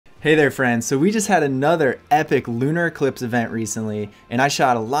Hey there friends, so we just had another epic lunar eclipse event recently, and I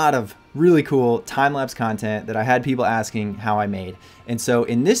shot a lot of really cool time-lapse content that I had people asking how I made. And so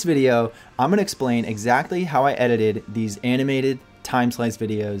in this video, I'm gonna explain exactly how I edited these animated time slice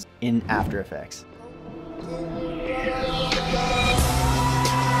videos in After Effects.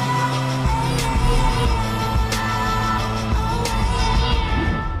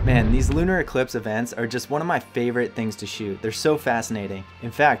 Man, these lunar eclipse events are just one of my favorite things to shoot. They're so fascinating.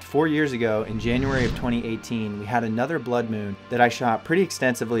 In fact, 4 years ago, in January of 2018, we had another blood moon that I shot pretty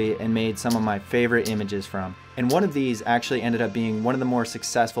extensively and made some of my favorite images from. And one of these actually ended up being one of the more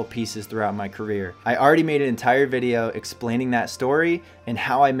successful pieces throughout my career. I already made an entire video explaining that story and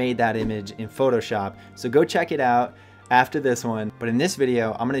how I made that image in Photoshop, so go check it out after this one. But in this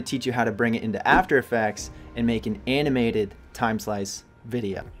video, I'm gonna teach you how to bring it into After Effects and make an animated time slice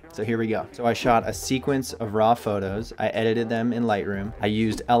video. So here we go. So I shot a sequence of raw photos. I edited them in Lightroom. I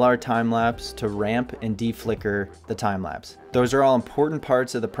used LR time-lapse to ramp and deflicker the time-lapse. Those are all important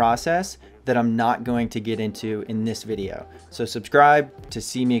parts of the process that I'm not going to get into in this video. So subscribe to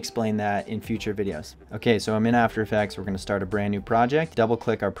see me explain that in future videos. Okay, so I'm in After Effects. We're gonna start a brand new project. Double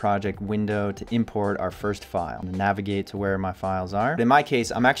click our project window to import our first file. Navigate to where my files are. In my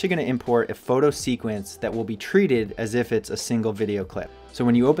case, I'm actually gonna import a photo sequence that will be treated as if it's a single video clip. So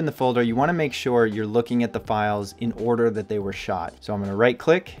when you open the folder, you wanna make sure you're looking at the files in order that they were shot. So I'm gonna right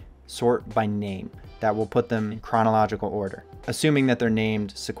click, sort by name. That will put them in chronological order, assuming that they're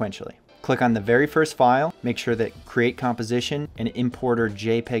named sequentially. Click on the very first file, make sure that Create Composition and Importer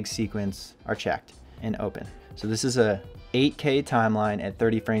JPEG Sequence are checked, and open. So this is a 8K timeline at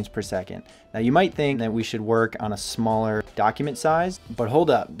 30 frames per second. Now you might think that we should work on a smaller document size, but hold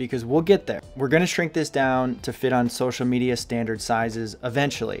up, because we'll get there. We're gonna shrink this down to fit on social media standard sizes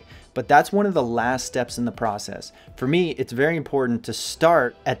eventually, but that's one of the last steps in the process. For me, it's very important to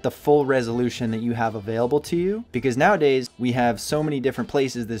start at the full resolution that you have available to you, because nowadays we have so many different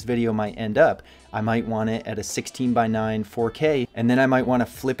places this video might end up. I might want it at a 16:9 4K, and then I might want to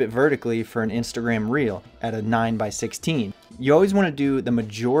flip it vertically for an Instagram reel at a 9:16. You always want to do the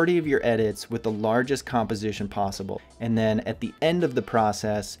majority of your edits with the largest composition possible, and then at the end of the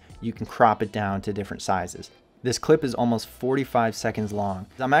process, you can crop it down to different sizes. This clip is almost 45 seconds long.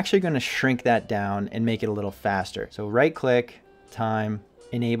 I'm actually going to shrink that down and make it a little faster. So right click, time,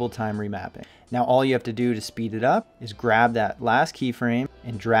 enable time remapping. Now all you have to do to speed it up is grab that last keyframe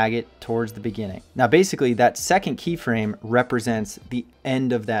and drag it towards the beginning. Now basically that second keyframe represents the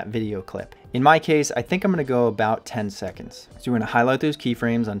end of that video clip. In my case, I think I'm gonna go about 10 seconds. So we're gonna highlight those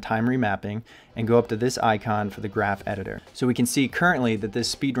keyframes on time remapping and go up to this icon for the graph editor. So we can see currently that this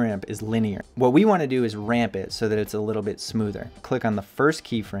speed ramp is linear. What we wanna do is ramp it so that it's a little bit smoother. Click on the first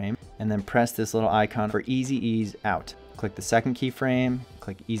keyframe and then press this little icon for easy ease out. Click the second keyframe,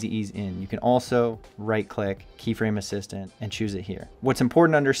 click easy ease in. You can also right click keyframe assistant and choose it here. What's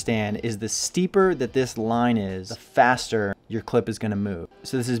important to understand is the steeper that this line is, the faster your clip is gonna move.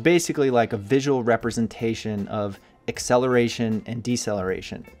 So this is basically like a visual representation of acceleration and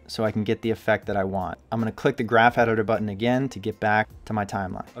deceleration, so I can get the effect that I want. I'm gonna click the graph editor button again to get back to my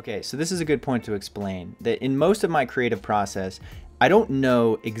timeline. Okay, so this is a good point to explain that in most of my creative process, I don't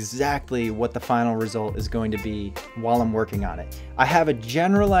know exactly what the final result is going to be while I'm working on it. I have a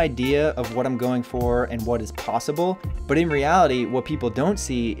general idea of what I'm going for and what is possible, but in reality, what people don't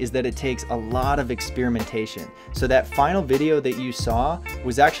see is that it takes a lot of experimentation. So that final video that you saw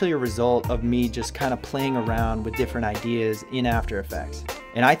was actually a result of me just kind of playing around with different ideas in After Effects.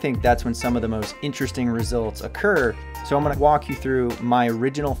 And I think that's when some of the most interesting results occur. So I'm gonna walk you through my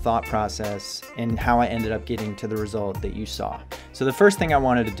original thought process and how I ended up getting to the result that you saw. So the first thing I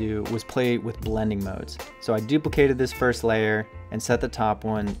wanted to do was play with blending modes. So I duplicated this first layer and set the top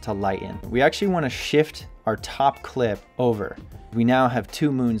one to lighten. We actually wanna shift our top clip over. We now have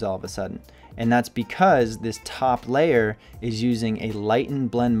two moons all of a sudden. And that's because this top layer is using a lighten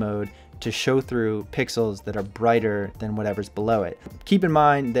blend mode to show through pixels that are brighter than whatever's below it. Keep in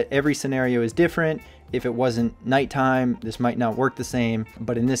mind that every scenario is different. If it wasn't nighttime, this might not work the same,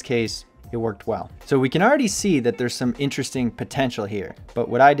 but in this case, it worked well. So we can already see that there's some interesting potential here. But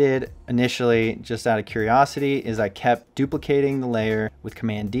what I did initially, just out of curiosity, is I kept duplicating the layer with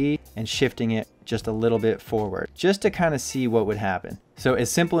Command D and shifting it just a little bit forward, just to kind of see what would happen. So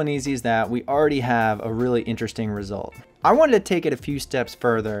as simple and easy as that, we already have a really interesting result. I wanted to take it a few steps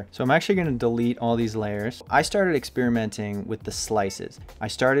further, so I'm actually going to delete all these layers. I started experimenting with the slices. I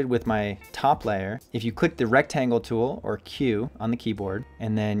started with my top layer. If you click the rectangle tool or Q on the keyboard,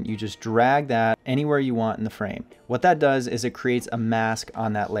 and then you just drag that anywhere you want in the frame. What that does is it creates a mask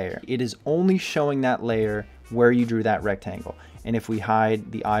on that layer. It is only showing that layer where you drew that rectangle. And if we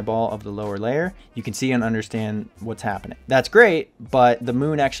hide the eyeball of the lower layer, you can see and understand what's happening. That's great, but the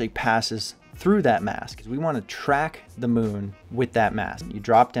moon actually passes through that mask because we want to track the moon with that mask. You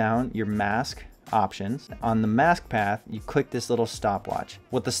drop down your mask options. On the mask path, you click this little stopwatch.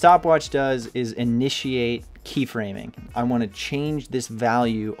 What the stopwatch does is initiate keyframing. I want to change this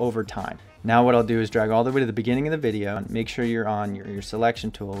value over time. Now what I'll do is drag all the way to the beginning of the video and make sure you're on your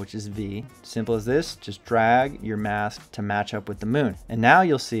selection tool, which is V. Simple as this, just drag your mask to match up with the moon. And now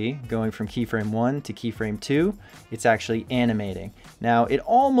you'll see going from keyframe 1 to keyframe 2, it's actually animating. Now it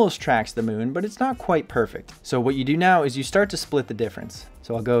almost tracks the moon, but it's not quite perfect. So what you do now is you start to split the difference.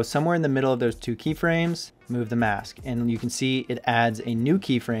 So I'll go somewhere in the middle of those two keyframes, move the mask, and you can see it adds a new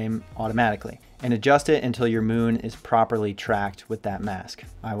keyframe automatically, and adjust it until your moon is properly tracked with that mask.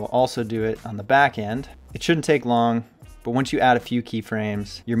 I will also do it on the back end. It shouldn't take long, but once you add a few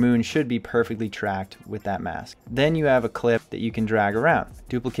keyframes, your moon should be perfectly tracked with that mask. Then you have a clip that you can drag around.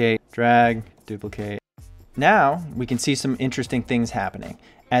 Duplicate, drag, duplicate. Now we can see some interesting things happening.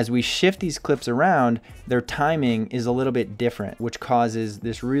 As we shift these clips around, their timing is a little bit different, which causes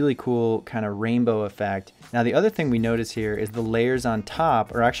this really cool kind of rainbow effect. Now, the other thing we notice here is the layers on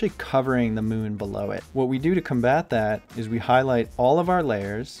top are actually covering the moon below it. What we do to combat that is we highlight all of our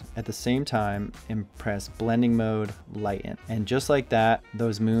layers at the same time and press blending mode, lighten. And just like that,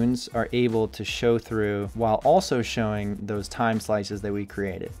 those moons are able to show through while also showing those time slices that we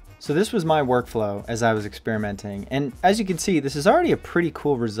created. So this was my workflow as I was experimenting, and as you can see, this is already a pretty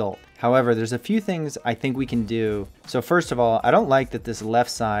cool result. However, there's a few things I think we can do. So first of all, I don't like that this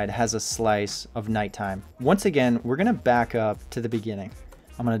left side has a slice of nighttime. Once again, we're gonna back up to the beginning.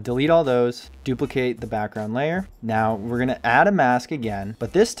 I'm gonna delete all those, duplicate the background layer. Now we're gonna add a mask again,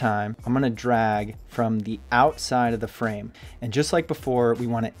 but this time I'm gonna drag from the outside of the frame. And just like before, we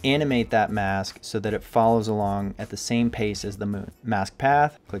wanna animate that mask so that it follows along at the same pace as the moon. Mask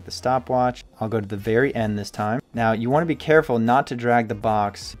path, click the stopwatch. I'll go to the very end this time. Now you wanna be careful not to drag the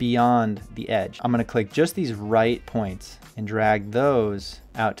box beyond the edge. I'm gonna click just these right points and drag those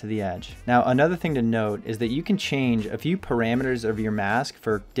out to the edge. Now, another thing to note is that you can change a few parameters of your mask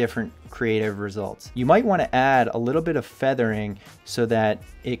for different creative results. You might want to add a little bit of feathering so that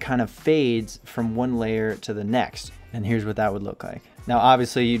it kind of fades from one layer to the next. And here's what that would look like. Now,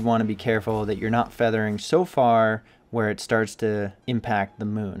 obviously you'd want to be careful that you're not feathering so far where it starts to impact the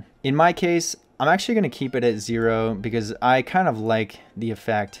moon. In my case, I'm actually going to keep it at 0 because I kind of like the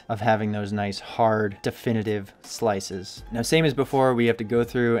effect of having those nice hard definitive slices. Now, same as before, we have to go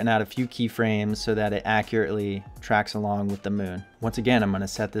through and add a few keyframes so that it accurately tracks along with the moon. Once again, I'm going to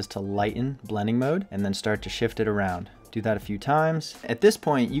set this to lighten blending mode and then start to shift it around. Do that a few times. At this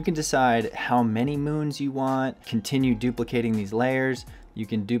point, you can decide how many moons you want, continue duplicating these layers. You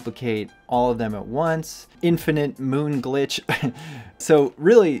can duplicate all of them at once. Infinite moon glitch. So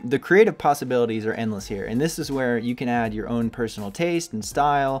really, the creative possibilities are endless here. And this is where you can add your own personal taste and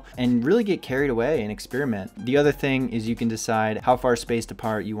style and really get carried away and experiment. The other thing is you can decide how far spaced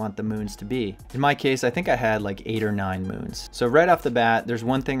apart you want the moons to be. In my case, I think I had like 8 or 9 moons. So right off the bat, there's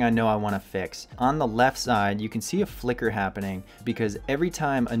one thing I know I want to fix. On the left side, you can see a flicker happening because every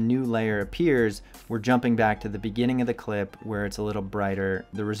time a new layer appears, we're jumping back to the beginning of the clip where it's a little brighter.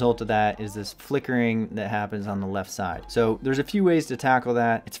 The result of that is this flickering that happens on the left side. So there's a few ways to tackle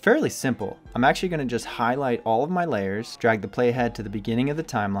that. It's fairly simple. I'm actually going to just highlight all of my layers, drag the playhead to the beginning of the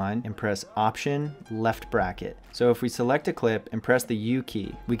timeline, and press Option left bracket. So if we select a clip and press the U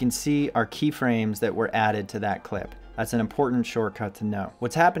key, we can see our keyframes that were added to that clip. That's an important shortcut to know.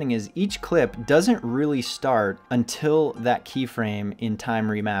 What's happening is each clip doesn't really start until that keyframe in time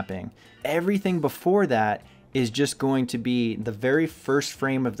remapping. Everything before that is just going to be the very first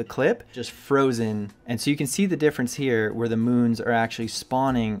frame of the clip just frozen. And so you can see the difference here where the moons are actually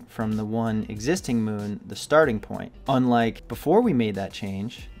spawning from the one existing moon, the starting point. Unlike before we made that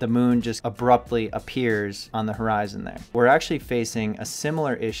change, the moon just abruptly appears on the horizon there. We're actually facing a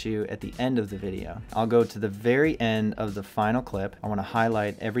similar issue at the end of the video. I'll go to the very end of the final clip. I want to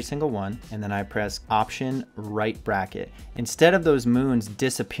highlight every single one, and then I press Option right bracket. Instead of those moons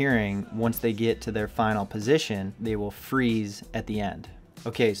disappearing once they get to their final position, they will freeze at the end.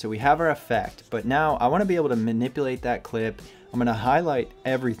 Okay, so we have our effect, but now I want to be able to manipulate that clip. I'm going to highlight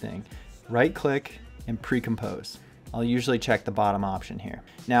everything, right click, and pre-compose. I'll usually check the bottom option here.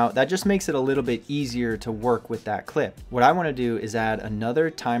 Now that just makes it a little bit easier to work with that clip. What I want to do is add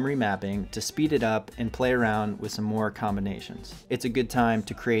another time remapping to speed it up and play around with some more combinations. It's a good time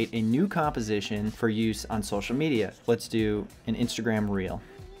to create a new composition for use on social media. Let's do an Instagram reel.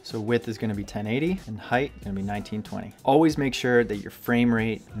 So width is going to be 1080 and height going to be 1920. Always make sure that your frame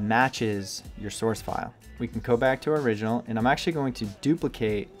rate matches your source file. We can go back to our original, and I'm actually going to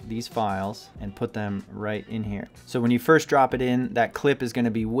duplicate these files and put them right in here. So when you first drop it in, that clip is going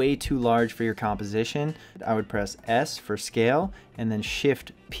to be way too large for your composition. I would press S for scale and then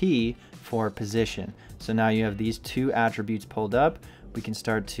Shift P for position. So now you have these two attributes pulled up. We can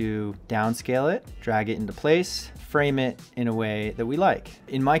start to downscale it, drag it into place, frame it in a way that we like.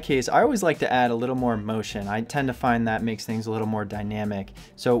 In my case, I always like to add a little more motion. I tend to find that makes things a little more dynamic.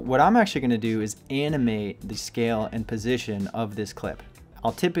 So what I'm actually gonna do is animate the scale and position of this clip.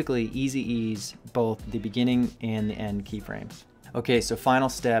 I'll typically easy ease both the beginning and the end keyframes. Okay, so final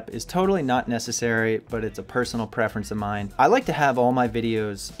step is totally not necessary, but it's a personal preference of mine. I like to have all my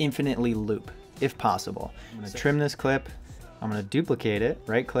videos infinitely loop, if possible. I'm gonna trim this clip. I'm gonna duplicate it,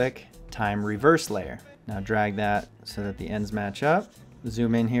 right click, time reverse layer. Now drag that so that the ends match up.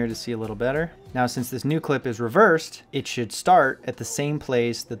 Zoom in here to see a little better. Now since this new clip is reversed, it should start at the same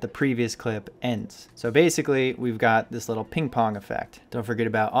place that the previous clip ends. So basically we've got this little ping pong effect. Don't forget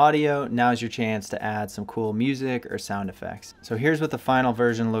about audio. Now's your chance to add some cool music or sound effects. So here's what the final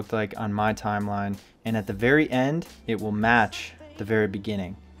version looked like on my timeline. And at the very end, it will match the very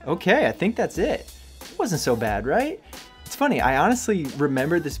beginning. Okay, I think that's it. It wasn't so bad, right? It's funny, I honestly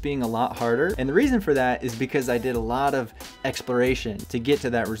remember this being a lot harder, and the reason for that is because I did a lot of exploration to get to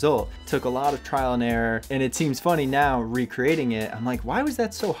that result. It took a lot of trial and error, and it seems funny now recreating it. I'm like, why was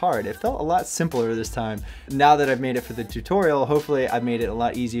that so hard? It felt a lot simpler this time. Now that I've made it for the tutorial, hopefully I've made it a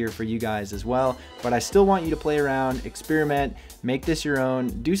lot easier for you guys as well, but I still want you to play around, experiment, make this your own,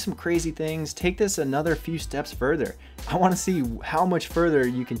 do some crazy things, take this another few steps further. I want to see how much further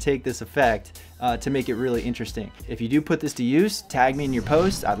you can take this effect to make it really interesting. If you do put this to use, tag me in your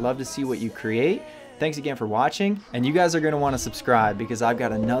post. I'd love to see what you create. Thanks again for watching, and you guys are going to want to subscribe because I've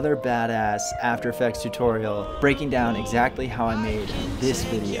got another badass After Effects tutorial breaking down exactly how I made this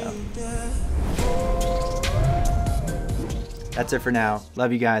video. That's it for now.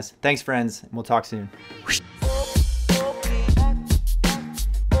 Love you guys. Thanks friends, and we'll talk soon.